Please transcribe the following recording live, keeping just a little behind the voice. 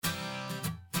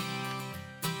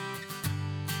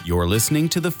You're listening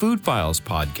to the Food Files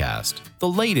podcast, the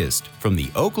latest from the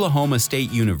Oklahoma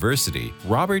State University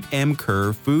Robert M.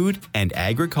 Kerr Food and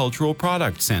Agricultural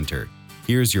Product Center.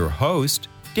 Here's your host,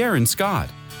 Darren Scott.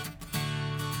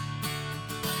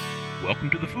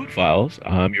 Welcome to the Food Files.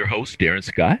 I'm your host, Darren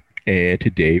Scott, and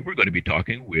today we're going to be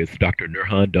talking with Dr.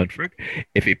 Nurhan Dunford,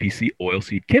 FAPC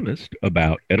oilseed chemist,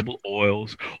 about edible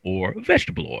oils or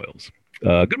vegetable oils.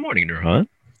 Good morning, Nurhan.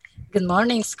 Good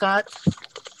morning, Scott.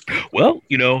 Well,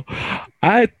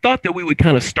 I thought that we would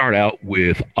kind of start out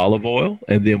with olive oil,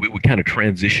 and then we would kind of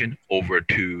transition over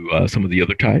to some of the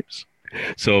other types.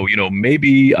 So,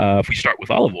 maybe if we start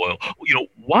with olive oil,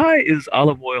 why is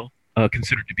olive oil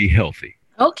considered to be healthy?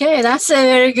 Okay, that's a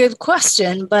very good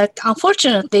question, but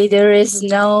unfortunately, there is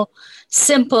no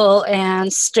simple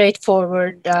and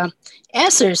straightforward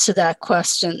answers to that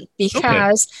question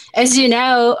because, as you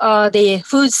know, the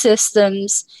food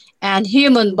systems and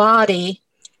human body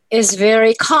is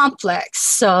very complex.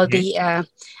 So the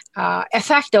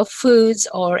effect of foods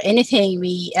or anything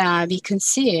we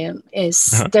consume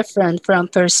is different from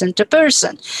person to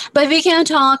person. But we can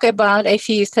talk about a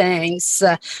few things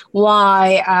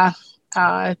why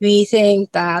we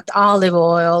think that olive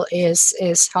oil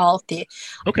is healthy.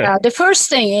 The first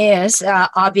thing is,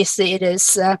 obviously, it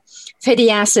is fatty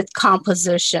acid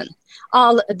composition.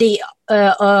 All the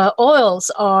oils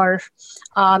are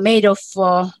made of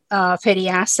fatty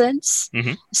acids.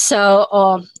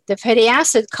 So the fatty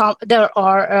acid, there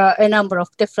are a number of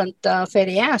different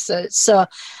fatty acids. So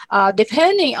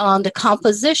depending on the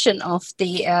composition of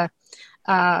the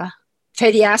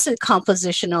fatty acid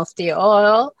composition of the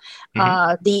oil,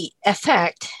 the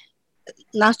effect,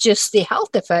 not just the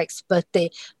health effects, but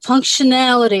the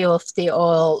functionality of the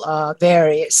oil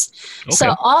varies.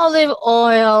 So olive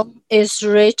oil is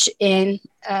rich in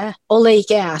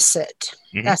oleic acid.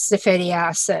 That's the fatty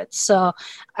acid. So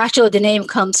actually the name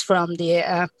comes from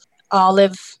the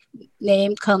olive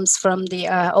name comes from the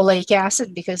oleic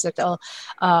acid because the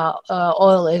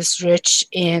oil is rich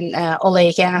in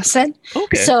oleic acid.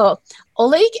 So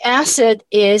oleic acid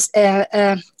is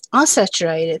an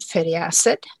unsaturated fatty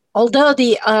acid. Although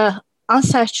the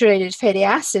unsaturated fatty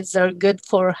acids are good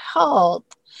for health,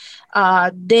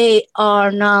 they are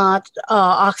not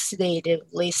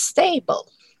oxidatively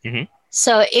stable.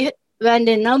 So when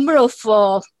the number of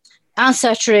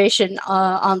unsaturation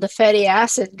on the fatty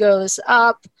acid goes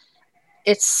up,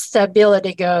 its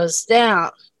stability goes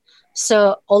down.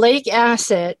 So oleic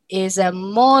acid is a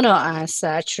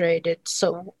monounsaturated,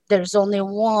 so there's only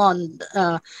one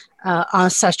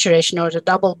unsaturation or the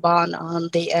double bond on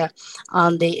the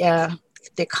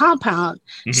compound.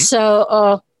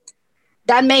 So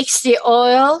that makes the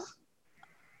oil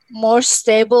more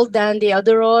stable than the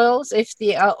other oils if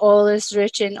the oil is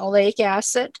rich in oleic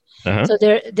acid. So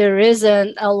there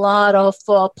isn't a lot of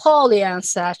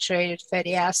polyunsaturated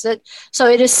fatty acid. So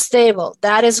it is stable.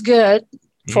 That is good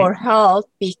for health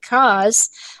because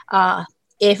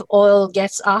if oil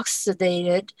gets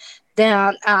oxidated,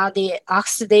 then the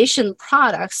oxidation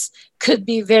products could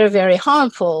be very, very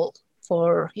harmful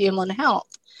for human health.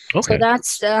 So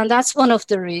that's one of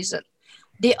the reasons.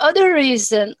 The other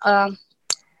reason,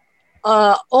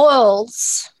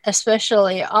 oils,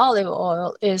 especially olive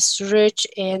oil, is rich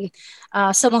in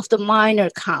some of the minor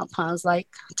compounds like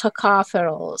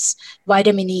tocopherols,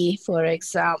 vitamin E, for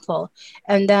example.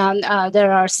 And then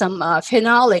there are some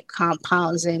phenolic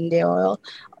compounds in the oil.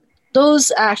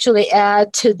 Those actually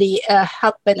add to the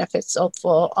health benefits of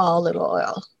olive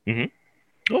oil.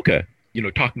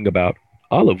 Talking about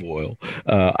olive oil,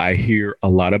 I hear a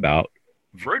lot about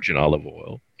virgin olive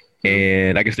oil.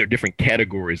 And I guess there are different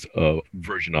categories of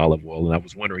virgin olive oil. And I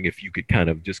was wondering if you could kind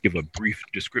of just give a brief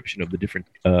description of the different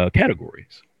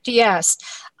categories. Yes.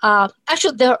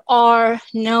 Actually, there are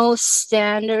no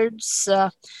standards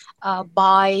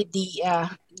by the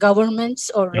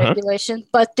governments or regulation,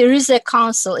 but there is a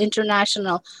council,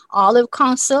 International Olive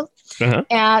Council.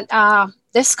 And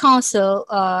this council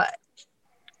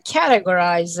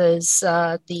categorizes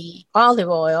the olive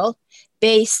oil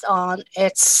based on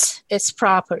its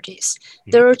properties.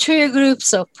 There are two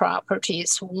groups of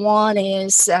properties. One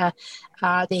is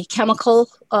the chemical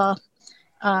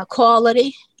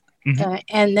quality,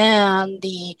 and then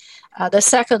the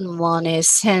second one is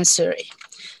sensory.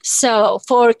 So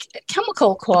for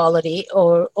chemical quality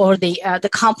or the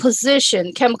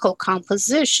composition, chemical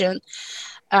composition,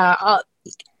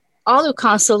 Olive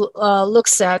Council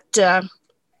looks at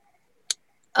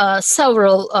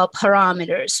several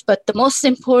parameters, but the most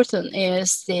important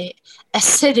is the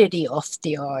acidity of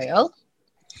the oil,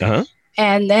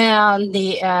 and then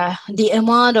the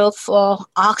amount of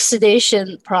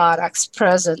oxidation products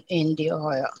present in the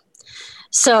oil.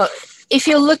 So if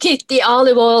you look at the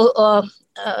olive oil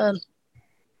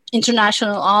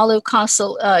International Olive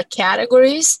Council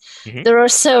categories, there are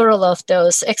several of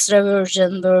those: extra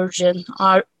virgin, virgin,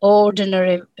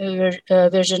 ordinary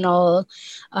virgin oil,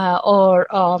 or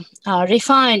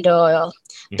refined oil.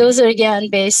 Those are again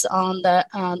based on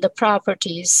the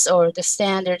properties or the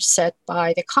standards set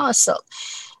by the council.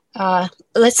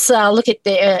 Let's look at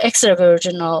the extra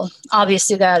virgin oil.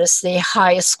 Obviously, that is the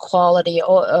highest quality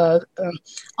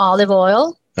olive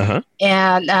oil.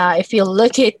 And if you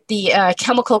look at the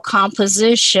chemical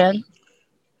composition,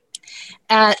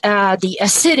 the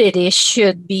acidity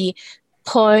should be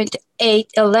 0.8,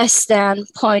 less than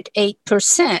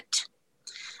 0.8%.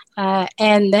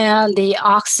 And then the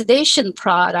oxidation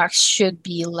products should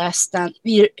be less than,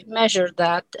 we measure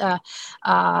that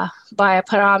by a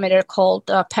parameter called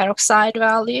peroxide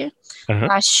value.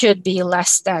 Should be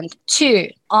less than 2.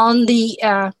 On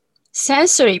the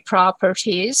sensory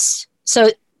properties, so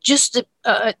just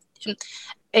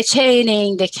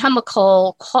attaining the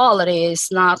chemical quality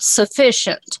is not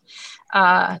sufficient.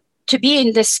 To be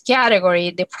in this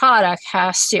category, the product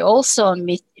has to also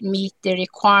meet the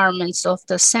requirements of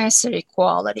the sensory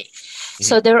quality.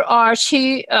 So there are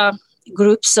two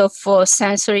groups of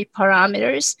sensory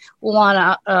parameters.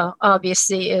 One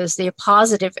obviously is the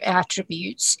positive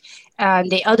attributes, and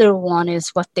the other one is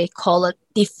what they call it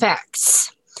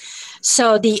defects.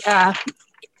 So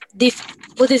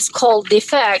what is called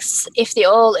defects, if the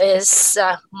oil is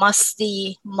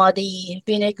musty, muddy,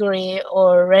 vinegary,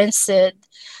 or rancid,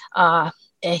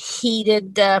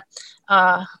 heated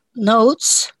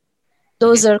notes,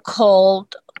 those are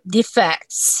called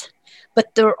defects.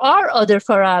 But there are other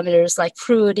parameters like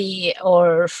fruity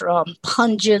or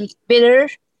pungent, bitter.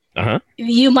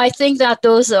 You might think that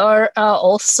those are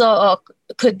also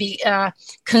could be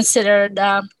considered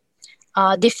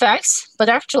defects, but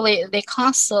actually the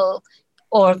council,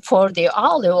 or for the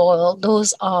olive oil,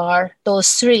 those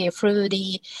three: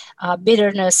 fruity,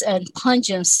 bitterness, and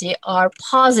pungency, are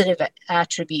positive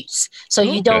attributes. So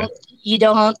you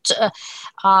don't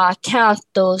count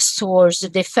those towards the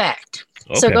defect.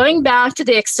 So going back to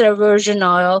the extra virgin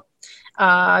oil,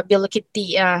 we look at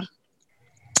the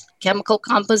chemical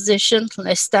composition,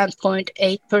 less than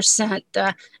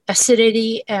 0.8%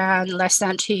 acidity and less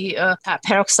than 2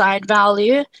 peroxide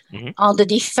value. On the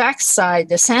defect side,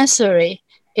 the sensory,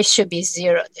 it should be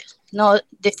 0, no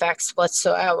defects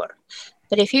whatsoever.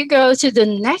 But if you go to the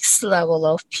next level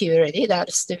of purity, that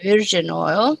is the virgin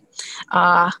oil,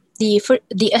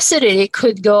 the acidity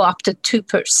could go up to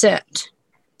 2%.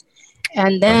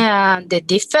 And then the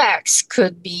defects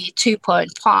could be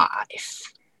 2.5.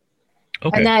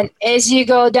 And then as you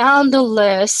go down the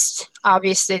list,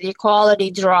 obviously the quality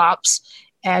drops,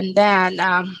 and then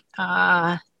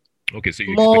so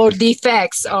more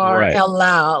defects are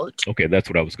allowed. Okay, that's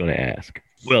what I was going to ask.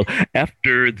 Well,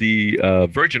 after the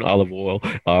virgin olive oil,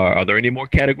 are there any more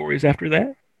categories after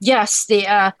that? Yes, the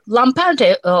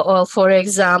Lampante oil, for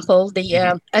example,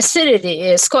 the acidity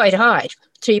is quite high,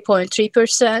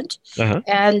 3.3%.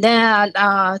 And then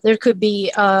there could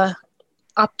be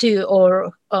up to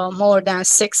or more than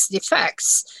 6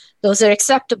 defects. Those are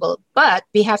acceptable. But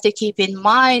we have to keep in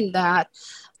mind that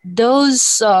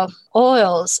those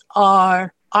oils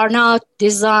are not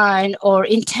designed or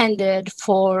intended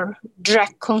for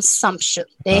direct consumption.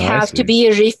 They have to be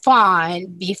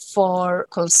refined before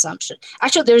consumption.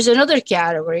 Actually, there's another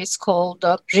category. It's called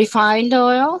refined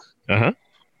oil.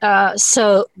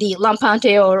 So the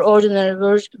Lampante or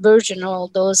ordinary virgin oil,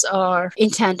 those are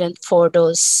intended for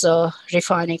those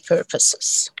refining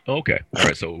purposes. Okay. All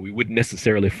right. So we wouldn't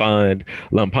necessarily find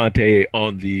Lampante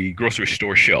on the grocery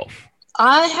store shelf.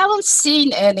 I haven't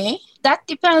seen any. That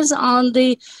depends on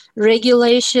the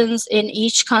regulations in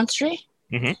each country.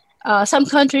 Some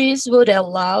countries would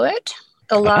allow it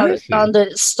on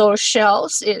the store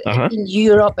shelves, in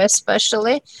Europe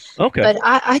especially. But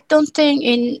I don't think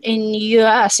in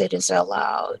US it is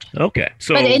allowed.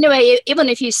 So, but anyway, even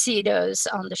if you see those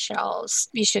on the shelves,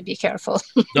 you should be careful.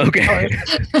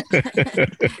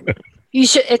 You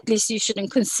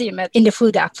shouldn't consume it in the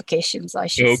food applications, I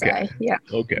should say. Yeah.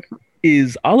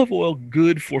 Is olive oil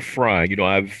good for frying? You know,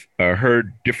 I've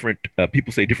heard different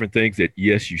people say different things, that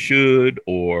yes, you should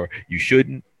or you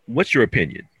shouldn't. What's your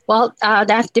opinion? Well,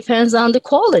 that depends on the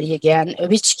quality again,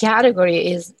 which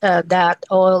category is that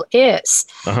oil is.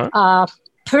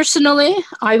 Personally,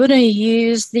 I wouldn't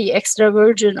use the extra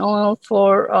virgin oil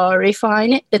for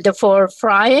frying,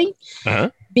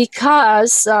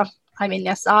 because I mean,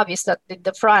 it's obvious that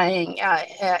the frying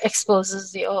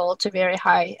exposes the oil to very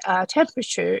high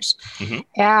temperatures. Mm-hmm.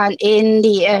 And in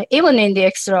the even in the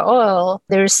extra oil,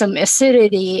 there's some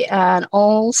acidity, and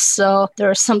also there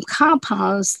are some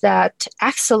compounds that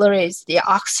accelerates the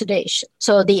oxidation.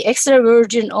 So the extra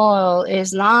virgin oil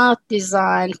is not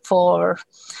designed for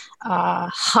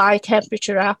high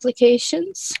temperature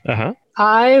applications. Uh-huh.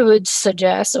 I would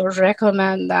suggest or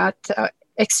recommend that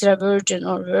extra virgin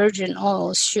or virgin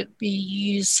oils should be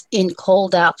used in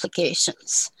cold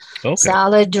applications,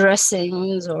 salad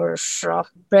dressings or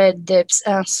bread dips,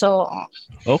 and so on.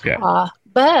 Okay.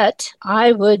 But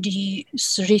I would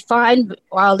use refined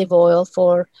olive oil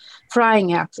for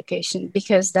frying application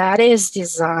because that is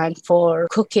designed for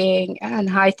cooking and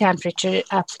high temperature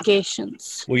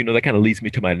applications. Well, that kind of leads me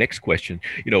to my next question.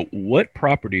 What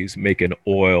properties make an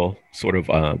oil sort of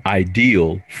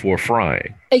ideal for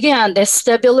frying? Again, the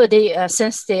stability,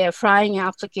 since the frying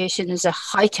application is a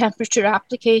high temperature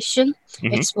application,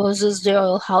 exposes the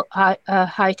oil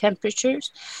high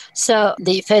temperatures. So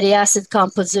the fatty acid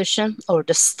composition or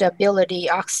the stability,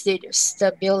 oxidative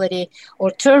stability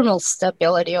or thermal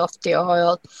stability of the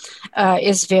oil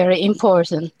is very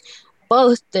important.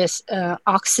 Both this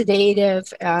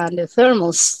oxidative and the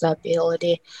thermal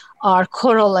stability are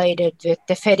correlated with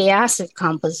the fatty acid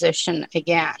composition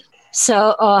again.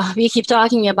 So we keep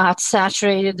talking about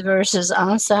saturated versus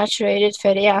unsaturated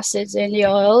fatty acids in the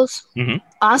oils.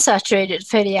 Unsaturated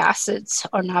fatty acids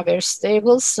are not very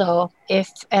stable. So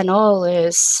if an oil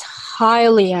is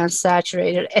highly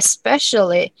unsaturated,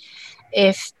 especially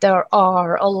if there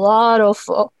are a lot of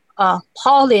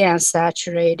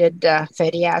polyunsaturated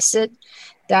fatty acid,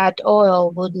 that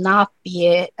oil would not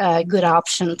be a good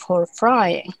option for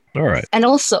frying. All right. And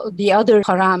also the other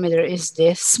parameter is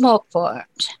the smoke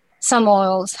point. Some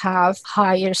oils have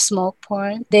higher smoke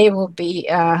point. They will be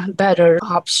better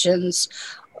options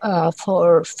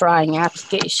for frying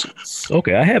applications.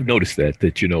 Okay, I have noticed that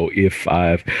if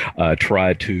I've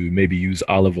tried to maybe use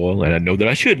olive oil, and I know that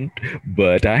I shouldn't,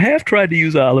 but I have tried to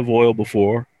use olive oil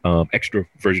before, extra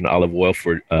virgin olive oil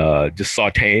for just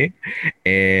sauteing,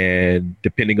 and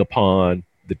depending upon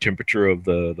the temperature of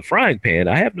the frying pan,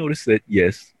 I have noticed that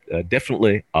yes,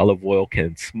 definitely olive oil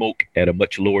can smoke at a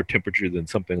much lower temperature than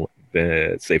something like,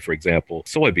 say, for example,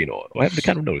 soybean oil. I have to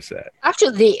kind of notice that.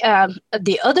 Actually,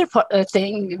 the other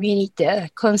thing we need to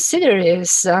consider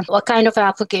is what kind of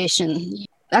application.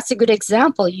 That's a good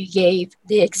example you gave.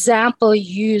 The example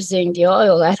using the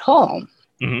oil at home.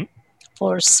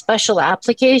 For special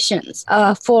applications.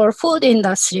 For food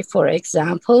industry, for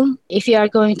example, if you are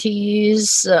going to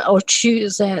use or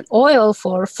choose an oil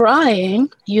for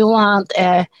frying, you want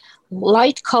a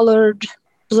light colored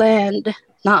blend,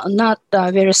 not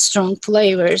very strong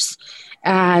flavors,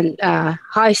 and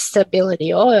high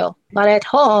stability oil. But at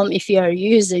home, if you are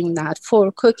using that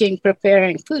for cooking,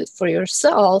 preparing food for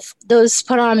yourself, those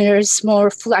parameters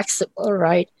more flexible,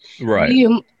 right? Right.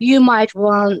 You might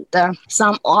want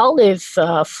some olive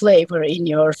flavor in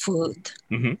your food.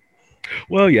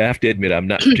 Well, you have to admit, I'm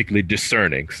not particularly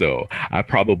discerning, so I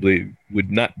probably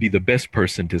would not be the best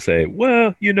person to say,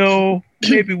 well,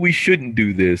 maybe we shouldn't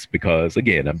do this because,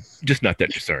 again, I'm just not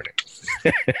that discerning.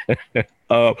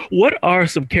 What are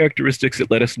some characteristics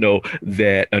that let us know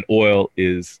that an oil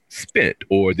is spent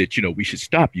or that, we should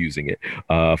stop using it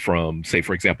from, say,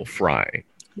 for example, frying?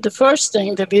 The first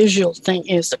thing, the visual thing,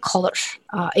 is the color.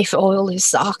 If oil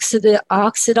is oxidized,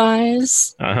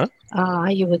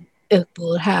 it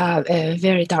will have a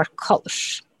very dark color.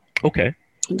 Okay.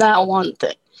 That one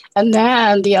thing. And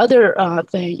then the other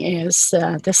thing is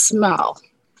the smell.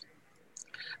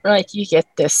 Right, you get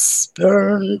this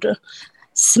burned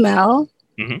smell,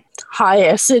 high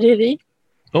acidity.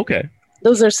 Okay.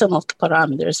 Those are some of the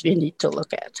parameters we need to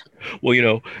look at.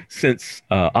 Well, since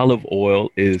olive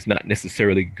oil is not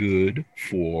necessarily good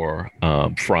for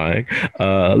frying,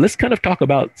 let's kind of talk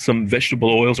about some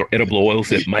vegetable oils or edible oils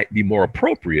that might be more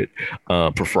appropriate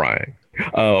for frying.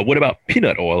 What about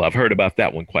peanut oil? I've heard about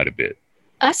that one quite a bit.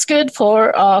 That's good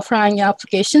for frying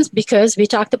applications because we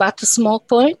talked about the smoke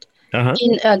point.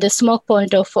 The smoke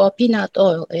point of peanut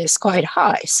oil is quite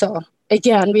high. So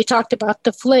again, we talked about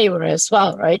the flavor as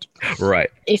well, right? Right.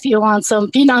 If you want some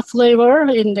peanut flavor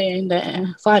in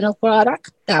the final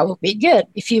product, that would be good.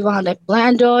 If you want a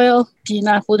bland oil,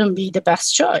 peanut wouldn't be the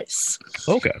best choice.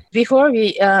 Okay. Before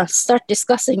we start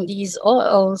discussing these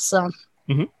oils,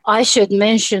 I should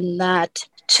mention that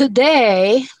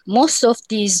today, most of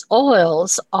these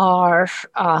oils are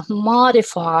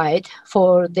modified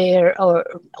for their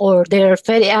or their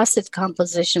fatty acid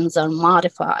compositions are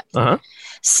modified.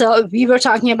 So we were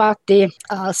talking about the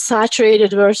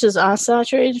saturated versus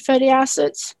unsaturated fatty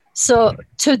acids. So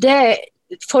today,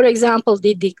 for example,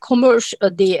 the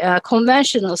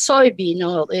conventional soybean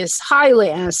oil is highly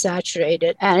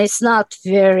unsaturated and it's not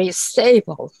very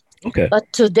stable. Okay.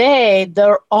 But today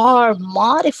there are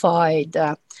modified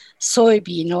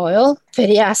soybean oil.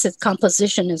 Fatty acid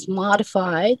composition is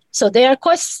modified, so they are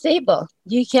quite stable.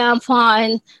 You can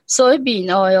find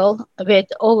soybean oil with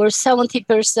over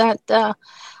 70%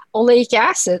 oleic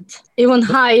acid, even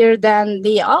higher than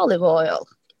the olive oil.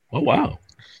 Oh, wow.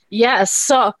 Yes,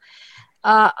 so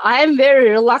I'm very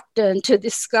reluctant to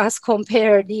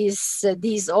compare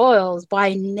these oils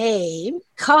by name,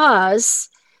 because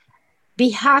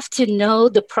we have to know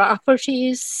the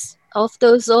properties of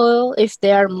those oil, if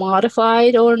they are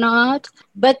modified or not.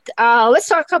 But let's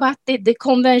talk about the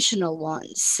conventional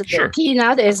ones. Sure. The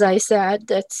peanut, as I said,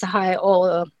 that's high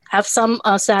oil, have some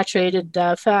saturated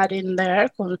fat in there,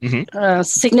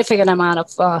 significant amount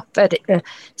of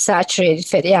saturated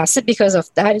fatty acid. Because of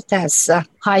that, it has a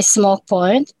high smoke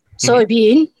point.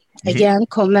 Soybean, again,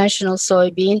 conventional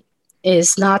soybean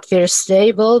is not very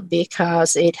stable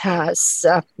because it has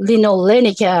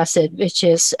linolenic acid, which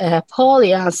is a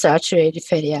polyunsaturated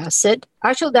fatty acid.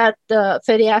 Actually, that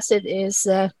fatty acid is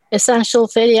essential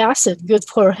fatty acid, good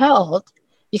for health,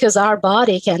 because our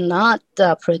body cannot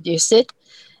produce it.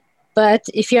 But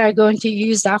if you are going to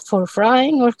use that for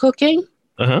frying or cooking,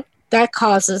 that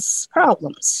causes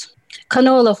problems.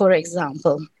 Canola, for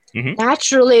example,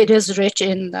 naturally it is rich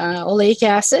in oleic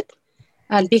acid.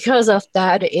 And because of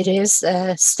that, it is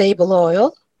a stable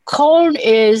oil. Corn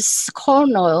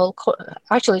oil.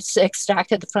 Actually, it's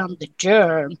extracted from the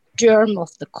germ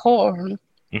of the corn.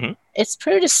 It's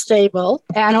pretty stable.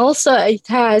 And also it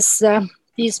has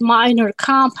these minor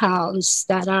compounds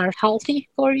that are healthy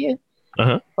for you.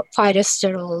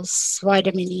 Phytosterols,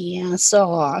 vitamin E, and so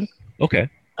on. Okay.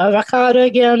 Avocado,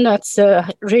 again, that's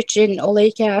rich in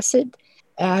oleic acid.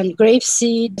 And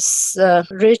grapeseed is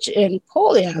rich in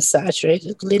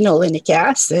polyunsaturated linolenic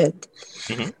acid.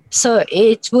 So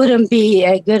it wouldn't be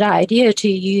a good idea to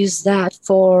use that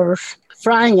for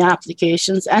frying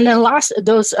applications. And then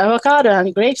those avocado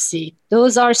and grapeseed,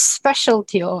 those are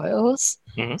specialty oils.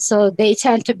 So they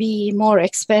tend to be more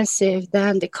expensive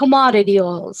than the commodity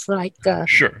oils like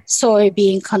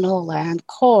soybean, canola, and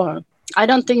corn. I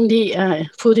don't think the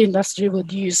food industry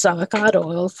would use avocado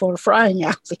oil for frying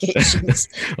applications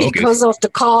because of the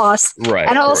cost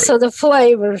and also the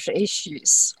flavor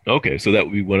issues. Okay, so that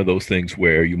would be one of those things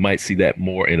where you might see that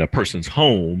more in a person's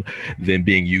home than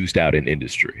being used out in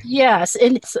industry. Yes,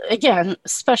 and it's, again,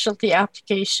 specialty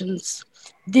applications.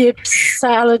 Dips,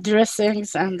 salad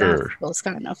dressings, and those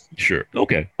kind of. Sure.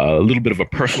 Okay. A little bit of a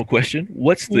personal question.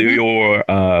 What's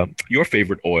your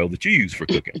favorite oil that you use for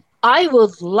cooking? I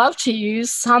would love to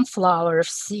use sunflower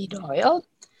seed oil,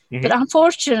 but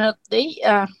unfortunately,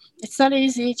 it's not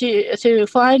easy to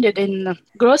find it in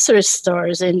grocery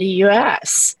stores in the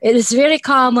U.S. It is very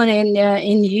common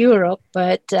in Europe,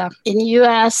 but in the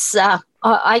U.S.,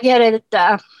 I get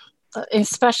it in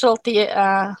specialty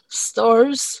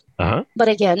stores. But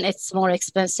again, it's more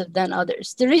expensive than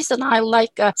others. The reason I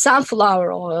like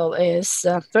sunflower oil is,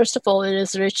 first of all, it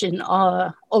is rich in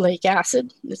oleic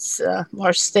acid. It's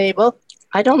more stable.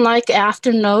 I don't like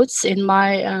afternotes in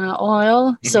my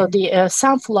oil, so the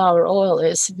sunflower oil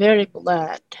is very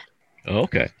bland.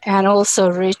 Okay. And also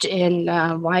rich in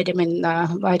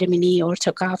vitamin E or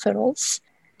tocopherols.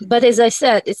 But as I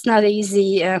said, it's not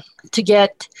easy to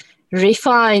get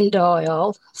refined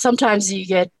oil. Sometimes you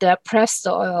get pressed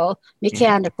oil,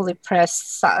 mechanically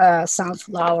pressed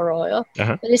sunflower oil.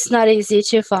 But it's not easy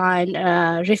to find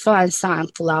refined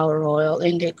sunflower oil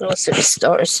in the grocery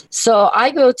stores. So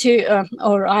I go to,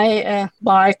 or I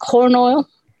buy corn oil.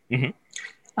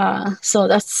 So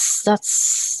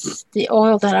that's the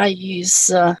oil that I use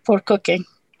for cooking.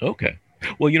 Okay.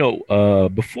 Well,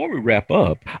 before we wrap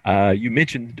up, you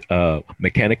mentioned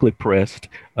mechanically pressed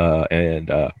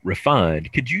and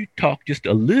refined. Could you talk just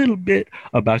a little bit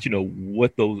about,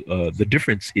 what the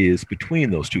difference is between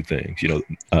those two things?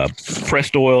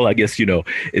 Pressed oil, I guess,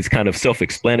 is kind of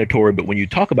self-explanatory. But when you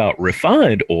talk about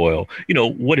refined oil,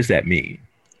 what does that mean?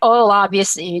 Oil,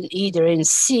 obviously, either in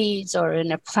seeds or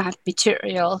in a plant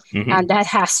material, and that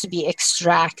has to be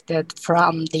extracted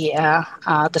from the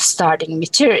starting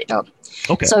material.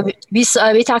 Okay. So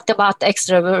we talked about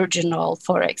extra virgin oil,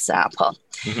 for example.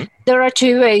 There are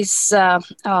two ways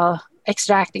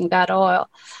extracting that oil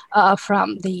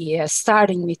from the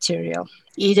starting material.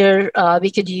 Either we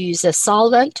could use a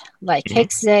solvent like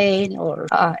hexane or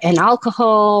an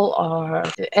alcohol or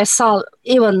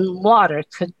even water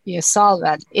could be a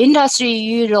solvent. Industry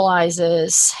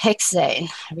utilizes hexane,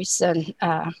 which is an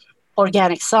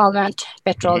organic solvent,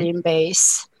 petroleum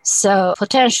base. So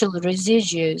potential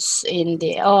residues in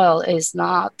the oil is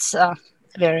not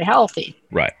very healthy.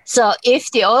 Right. So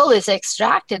if the oil is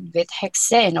extracted with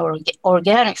hexane or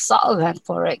organic solvent,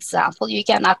 for example, you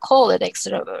cannot call it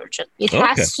extra virgin. It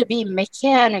has to be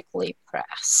mechanically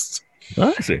pressed.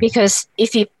 I see. Because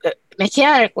if you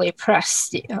mechanically press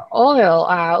the oil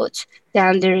out,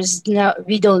 then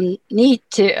we don't need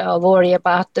to worry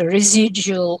about the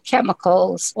residual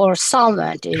chemicals or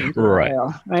solvent in the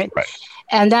oil, right?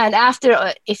 And then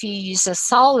after, if you use a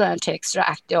solvent to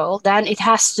extract the oil, then it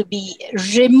has to be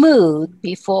removed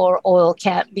before oil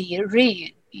can be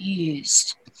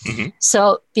reused. Mm-hmm.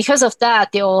 So because of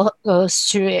that, the oil goes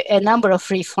through a number of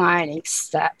refining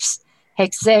steps.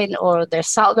 Hexane or the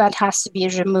solvent has to be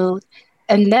removed.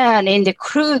 And then in the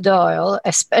crude oil,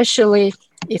 especially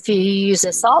if you use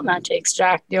a solvent to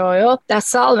extract the oil, that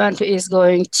solvent is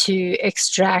going to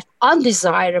extract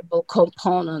undesirable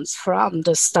components from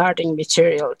the starting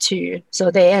material too.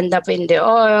 So they end up in the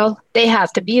oil. They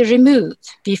have to be removed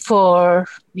before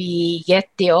we get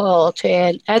the oil to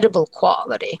an edible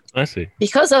quality. I see.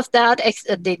 Because of that,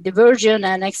 the virgin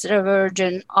and extra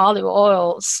virgin olive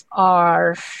oils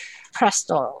are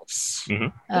pressed oils.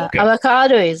 Mm-hmm.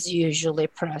 Avocado is usually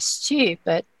pressed too,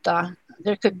 but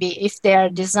there could be, if they are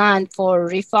designed for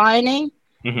refining,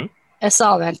 mm-hmm. a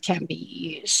solvent can be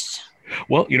used.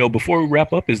 Well, before we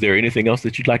wrap up, is there anything else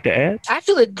that you'd like to add?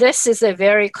 Actually, this is a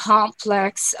very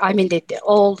complex, the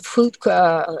old food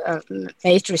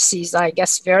matrices, I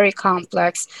guess, very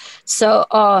complex. So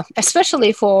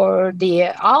especially for the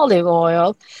olive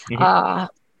oil, mm-hmm.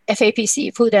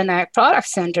 FAPC, Food and Ag Product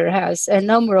Center, has a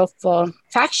number of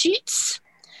fact sheets.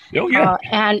 Oh, yeah.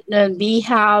 And we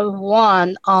have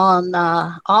one on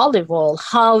olive oil,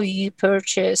 how you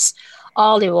purchase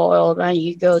olive oil when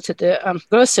you go to the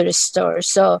grocery store.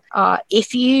 So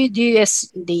if you do,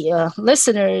 as the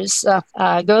listeners,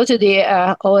 go to the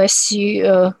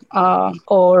OSU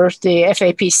or the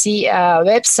FAPC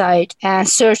website and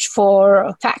search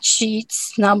for fact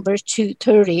sheets number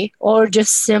 230, or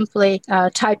just simply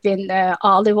type in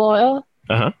olive oil.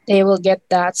 Uh-huh. They will get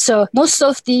that. So most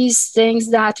of these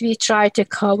things that we try to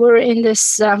cover in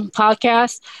this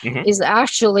podcast mm-hmm. is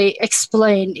actually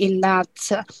explained in that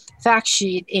fact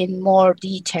sheet in more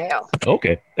detail.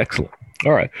 Okay, excellent.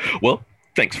 All right. Well,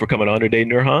 thanks for coming on today,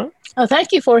 Nurhan. Oh,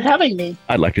 thank you for having me.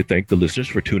 I'd like to thank the listeners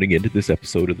for tuning into this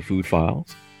episode of the Food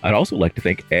Files. I'd also like to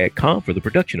thank AgCom for the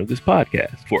production of this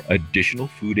podcast. For additional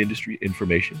food industry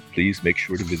information, please make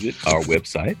sure to visit our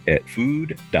website at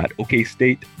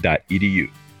food.okstate.edu.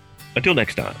 Until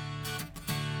next time.